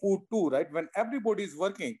to the food too, right? When everybody is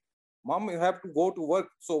working, mom have to go to work.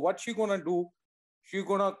 So what she gonna do? She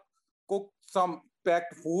gonna cook some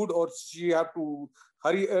packed food, or she have to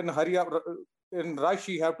hurry up in rush.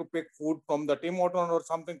 She have to pick food from the Tim Hortons or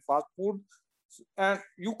something fast food, and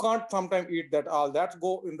you can't sometimes eat that all. That's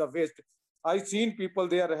go in the waste. I seen people,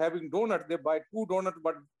 they are having donuts. They buy 2 donuts,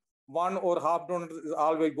 but one or half donut is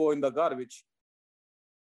always go in the garbage.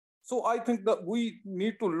 So I think that we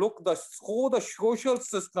need to look how the social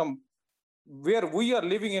system where we are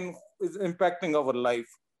living in is impacting our life,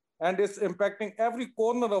 and it's impacting every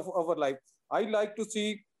corner of our life. I like to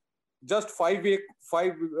see just 5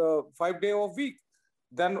 day of week.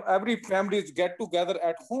 Then every families get together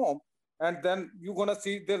at home, and then you're gonna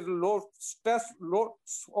see there's lots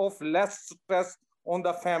of less stress on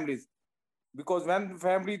the families, because when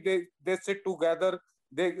family they sit together,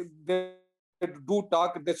 they do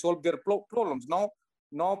talk, they solve their problems.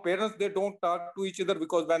 Now parents, they don't talk to each other,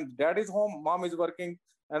 because when dad is home, mom is working,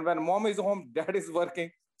 and when mom is home, dad is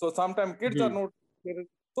working. So sometimes kids are not.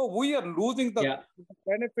 So we are losing the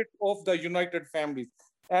benefit of the united families,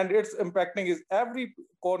 and it's impacting is every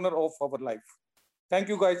corner of our life. Thank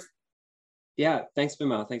you, guys. Yeah, thanks,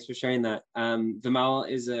 Vimal. Thanks for sharing that. Vimal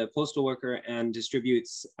is a postal worker and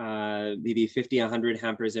distributes maybe 50, 100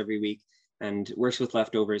 hampers every week, and works with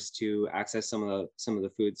leftovers to access some of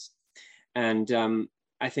the foods. And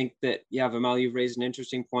I think that, yeah, Vimal, you've raised an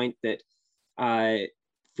interesting point that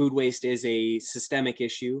food waste is a systemic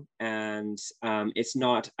issue, and it's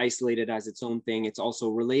not isolated as its own thing. It's also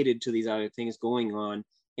related to these other things going on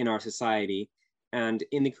in our society. And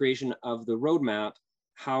in the creation of the roadmap,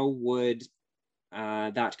 how would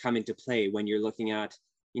that come into play when you're looking at,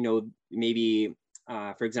 maybe,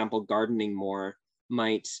 for example, gardening more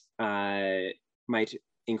might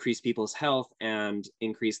increase people's health and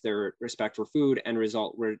increase their respect for food and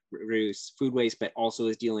reduce food waste, but also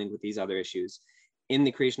is dealing with these other issues. In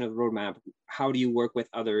the creation of the roadmap, how do you work with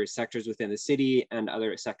other sectors within the city and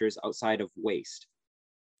other sectors outside of waste?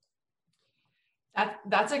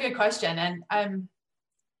 That's a good question. And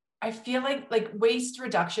I feel like waste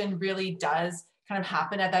reduction really does kind of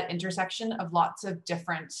happen at that intersection of lots of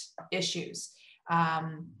different issues.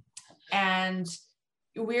 And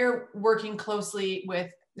we're working closely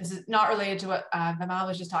with, this is not related to what Vimal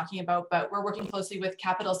was just talking about, but we're working closely with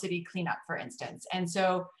Capital City Cleanup, for instance. And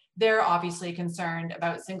so they're obviously concerned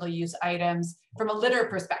about single-use items from a litter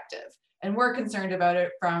perspective. And we're concerned about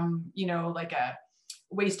it from, you know, like a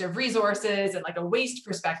waste of resources and like a waste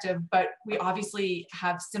perspective, but we obviously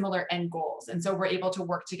have similar end goals. And so we're able to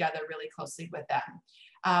work together really closely with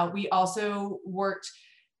them. We also worked,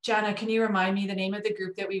 Jana, can you remind me the name of the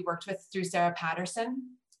group that we worked with through Sarah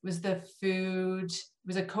Patterson? Was a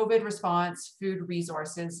COVID response food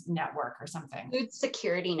resources network or something. Food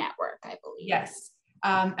security network, I believe. Yes.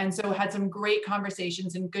 And so had some great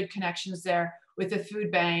conversations and good connections there with the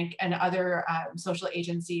food bank and other social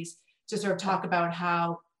agencies to sort of talk about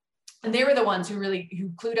how, and they were the ones who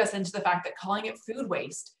clued us into the fact that calling it food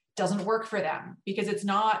waste doesn't work for them because it's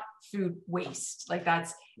not food waste. Like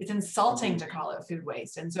it's insulting to call it food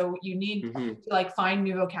waste. And so you need to like find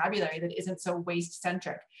new vocabulary that isn't so waste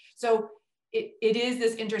centric. So it is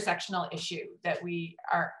this intersectional issue that we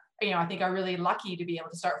are, you know, I think are really lucky to be able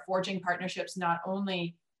to start forging partnerships, not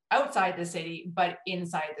only outside the city, but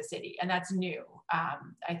inside the city. And that's new.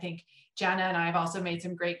 I think Jana and I have also made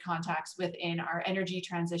some great contacts within our energy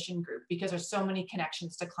transition group because there's so many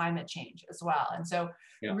connections to climate change as well. And so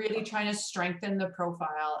really trying to strengthen the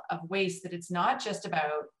profile of waste, that it's not just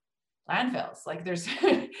about landfills, like there's,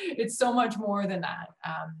 it's so much more than that.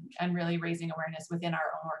 And really raising awareness within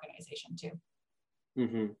our own organization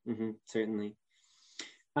too. Certainly.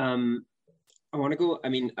 I want to go, I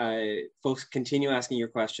mean, folks continue asking your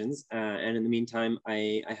questions. And in the meantime,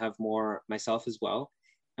 I have more myself as well.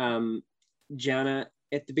 Jana,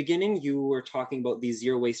 at the beginning, you were talking about the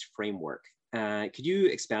zero waste framework. Could you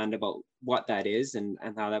expand about what that is and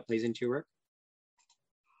how that plays into your work?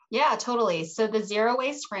 Yeah, totally. So the zero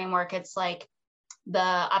waste framework, it's like the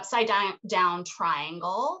upside down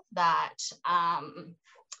triangle that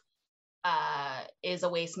is a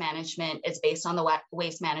waste management. It's based on the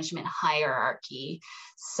waste management hierarchy.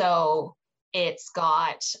 So it's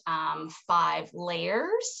got 5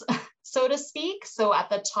 layers, so to speak. So at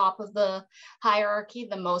the top of the hierarchy,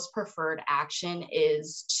 the most preferred action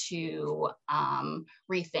is to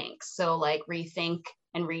rethink. So like rethink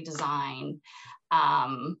and redesign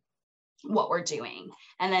what we're doing.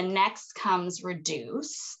 And then next comes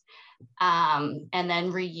reduce. And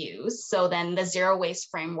then reuse. So then the zero waste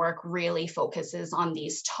framework really focuses on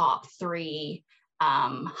these top 3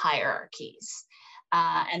 hierarchies.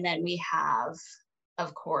 And then we have,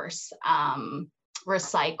 of course,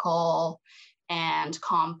 recycle and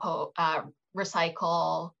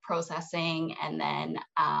recycle, processing, and then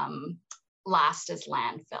last is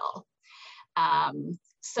landfill.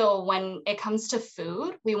 So when it comes to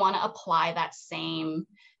food, we want to apply that same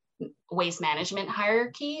waste management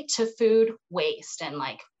hierarchy to food waste. And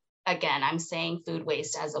like, again, I'm saying food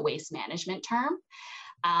waste as a waste management term.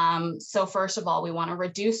 So first of all, we want to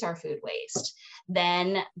reduce our food waste.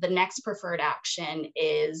 Then the next preferred action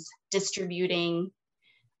is distributing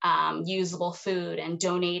usable food and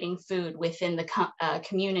donating food within the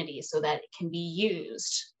community so that it can be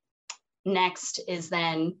used. Next is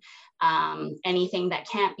then anything that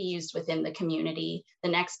can't be used within the community. The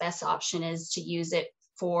next best option is to use it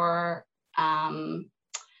for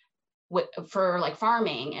like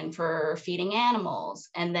farming and for feeding animals.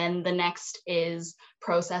 And then the next is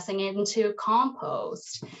processing it into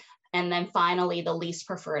compost. And then finally, the least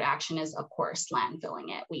preferred action is, of course, landfilling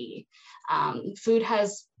it. Food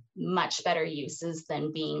has much better uses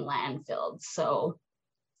than being landfilled. So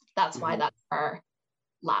that's why that's our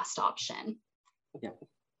last option. Yeah,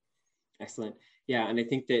 excellent. Yeah, and I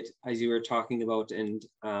think that as you were talking about, and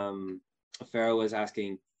Farah was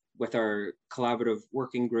asking, with our collaborative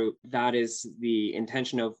working group, that is the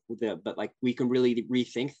intention of but like we can really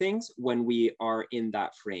rethink things when we are in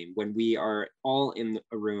that frame, when we are all in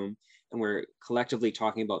a room and we're collectively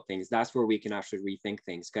talking about things. That's where we can actually rethink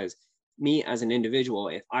things. Because me as an individual,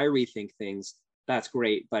 if I rethink things, that's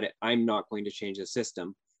great, but I'm not going to change the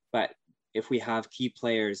system. But if we have key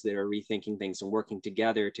players that are rethinking things and working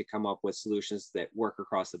together to come up with solutions that work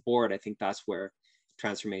across the board, I think that's where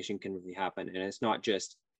transformation can really happen. And it's not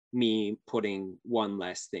just me putting one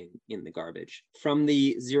less thing in the garbage. From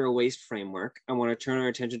the zero waste framework, I want to turn our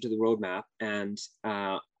attention to the roadmap. And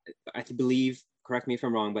I believe, correct me if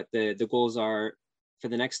I'm wrong, but the goals are for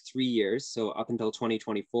the next 3 years. So up until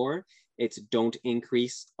 2024, it's don't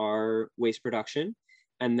increase our waste production.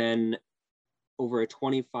 And then over a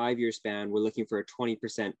 25-year span, we're looking for a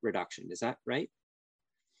 20% reduction. Is that right?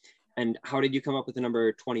 And how did you come up with the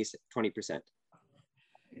number 20%?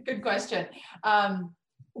 Good question.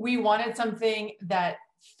 We wanted something that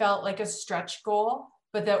felt like a stretch goal,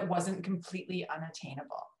 but that wasn't completely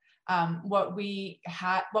unattainable. What we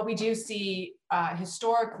do see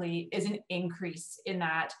historically is an increase in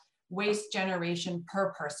that waste generation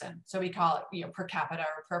per person. So we call it, you know, per capita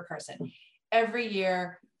or per person. Every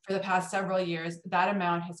year for the past several years, that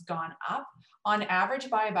amount has gone up on average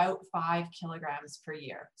by about 5 kilograms per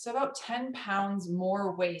year. So about 10 pounds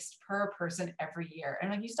more waste per person every year.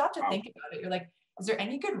 And like you stop to think about it, you're like, is there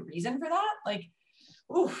any good reason for that? Like,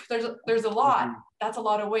 oof, there's a lot. That's a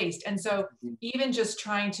lot of waste. And so even just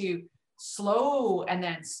trying to slow and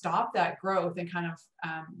then stop that growth and kind of,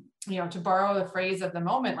 you know, to borrow the phrase of the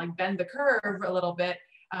moment, like bend the curve a little bit,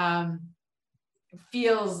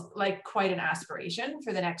 feels like quite an aspiration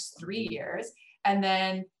for the next 3 years. And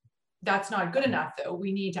then that's not good enough though.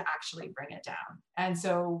 We need to actually bring it down. And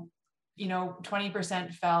so, you know,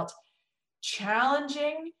 20% felt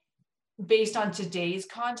challenging based on today's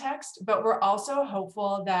context, but we're also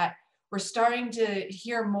hopeful that we're starting to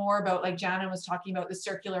hear more about, like Jana was talking about, the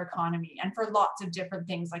circular economy, and for lots of different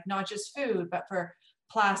things, like not just food, but for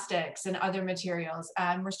plastics and other materials.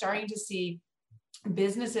 And we're starting to see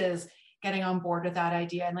businesses getting on board with that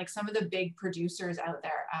idea. And like some of the big producers out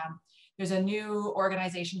there, there's a new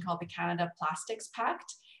organization called the Canada Plastics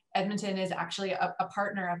Pact. Edmonton is actually a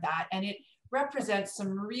partner of that. And it represents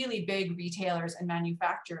some really big retailers and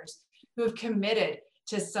manufacturers who have committed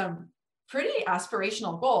to some pretty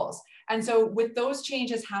aspirational goals. And so with those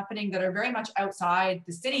changes happening that are very much outside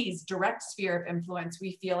the city's direct sphere of influence,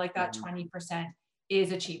 we feel like that 20%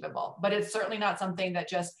 is achievable. But it's certainly not something that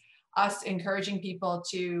just us encouraging people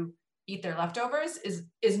to eat their leftovers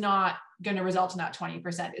is not going to result in that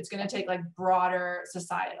 20%. It's going to take like broader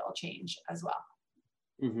societal change as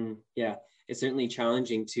well. Yeah, it's certainly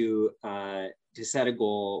challenging to set a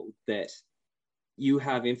goal that you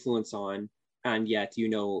have influence on, and yet, you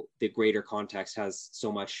know, the greater context has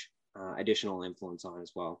so much additional influence on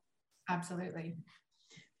as well. Absolutely.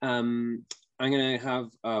 I'm going to have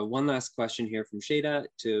one last question here from Shada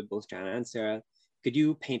to both Jana and Sarah. Could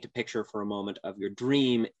you paint a picture for a moment of your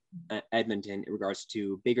dream Edmonton in regards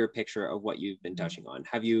to bigger picture of what you've been touching on?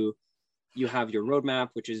 Have you have your roadmap,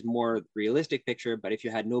 which is more realistic picture, but if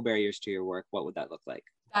you had no barriers to your work, what would that look like?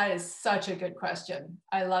 That is such a good question.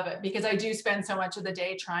 I love it because I do spend so much of the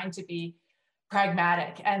day trying to be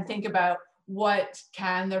pragmatic and think about what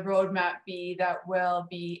can the roadmap be that will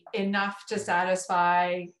be enough to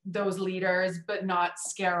satisfy those leaders, but not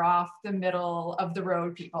scare off the middle of the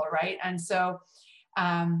road people, right? And so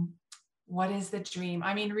what is the dream?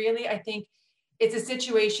 I mean, really, I think it's a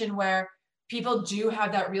situation where people do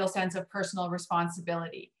have that real sense of personal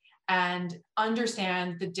responsibility and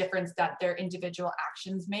understand the difference that their individual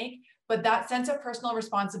actions make. But that sense of personal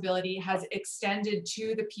responsibility has extended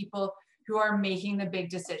to the people who are making the big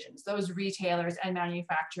decisions, those retailers and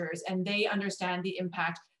manufacturers, and they understand the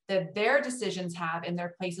impact that their decisions have in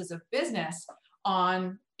their places of business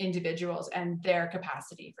on individuals and their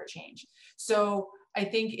capacity for change. So I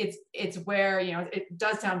think it's where, you know, it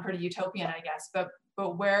does sound pretty utopian, I guess, but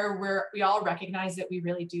where we all recognize that we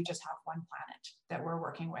really do just have one planet that we're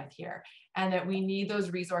working with here, and that we need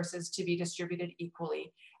those resources to be distributed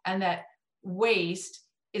equally, and that waste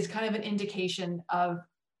is kind of an indication of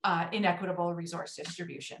inequitable resource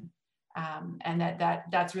distribution, and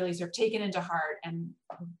that's really sort of taken into heart, and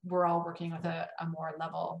we're all working with a more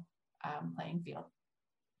level playing field.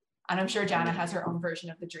 And I'm sure Jana has her own version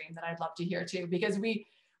of the dream that I'd love to hear too, because we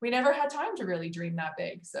never had time to really dream that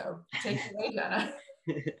big. So take it away, Jana.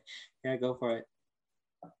 Yeah, go for it.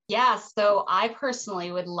 Yeah, so I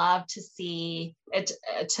personally would love to see it,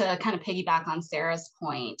 to kind of piggyback on Sarah's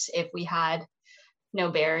point, if we had no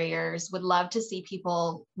barriers, would love to see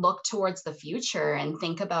people look towards the future and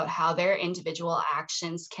think about how their individual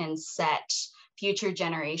actions can set future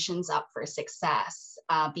generations up for success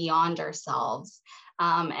beyond ourselves,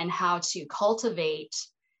 and how to cultivate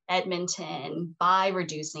Edmonton by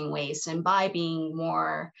reducing waste and by being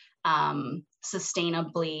more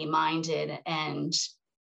sustainably minded and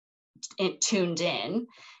tuned in,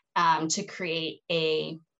 to create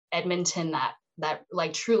a Edmonton that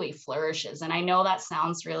like truly flourishes. And I know that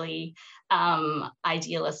sounds really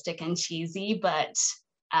idealistic and cheesy, but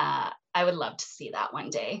I would love to see that one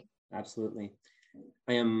day. Absolutely.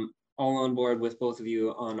 I am all on board with both of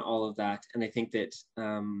you on all of that. And I think that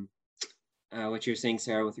what you're saying,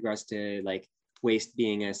 Sarah, with regards to like waste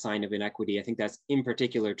being a sign of inequity, I think that's in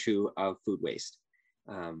particular true of food waste.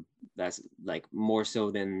 That's like more so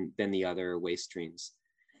than the other waste streams.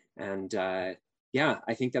 And yeah,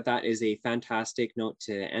 I think that that is a fantastic note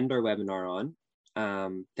to end our webinar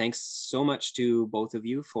on. Thanks so much to both of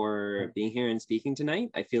you for being here and speaking tonight.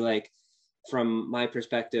 I feel like from my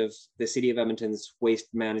perspective, the City of Edmonton's waste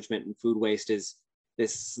management and food waste is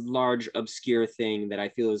this large, obscure thing that I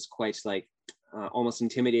feel is quite like almost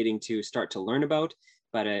intimidating to start to learn about.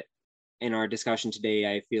 But in our discussion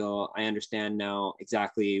today, I feel I understand now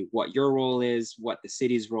exactly what your role is, what the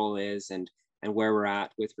city's role is, and where we're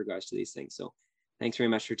at with regards to these things. So thanks very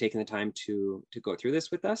much for taking the time to go through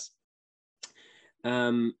this with us.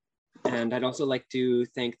 And I'd also like to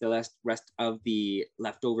thank the rest of the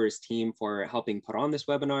Leftovers team for helping put on this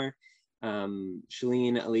webinar.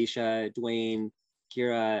 Shalene, Alicia, Dwayne,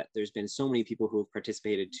 Kira, there's been so many people who have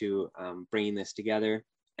participated to bringing this together.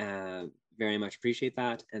 Very much appreciate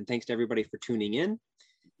that. And thanks to everybody for tuning in.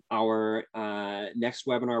 Our next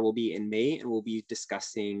webinar will be in May, and we'll be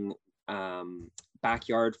discussing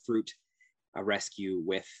backyard fruit rescue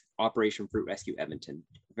with Operation Fruit Rescue Edmonton.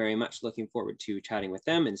 Very much looking forward to chatting with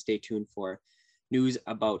them, and stay tuned for news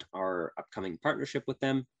about our upcoming partnership with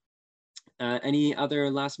them. Any other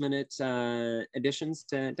last minute additions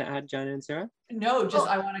to add, Jana and Sarah? No, just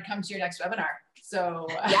I want to come to your next webinar. So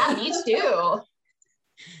yeah, me too.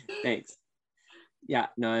 Thanks. Yeah,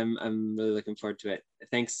 no, I'm really looking forward to it.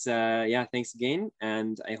 Thanks. Yeah, thanks again.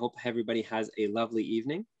 And I hope everybody has a lovely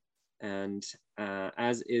evening. And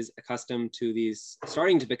as is accustomed to these,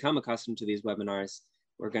 starting to become accustomed to these webinars,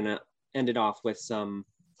 we're gonna end it off with some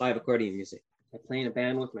live accordion music. I play in a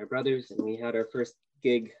band with my brothers, and we had our first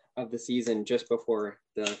gig of the season just before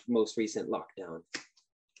the most recent lockdown.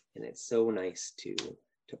 And it's so nice to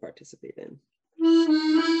participate in.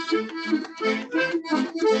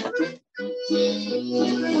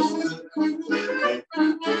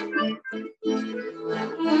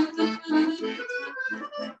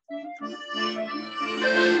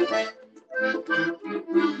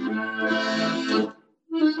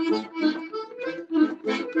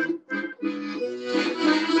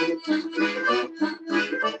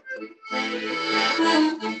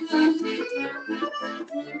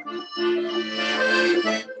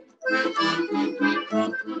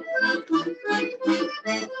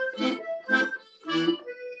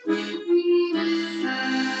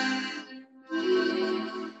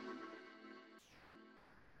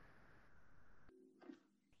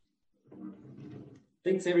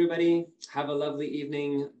 Thanks, everybody. Have a lovely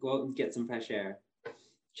evening. Go out and get some fresh air.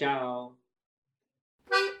 Ciao.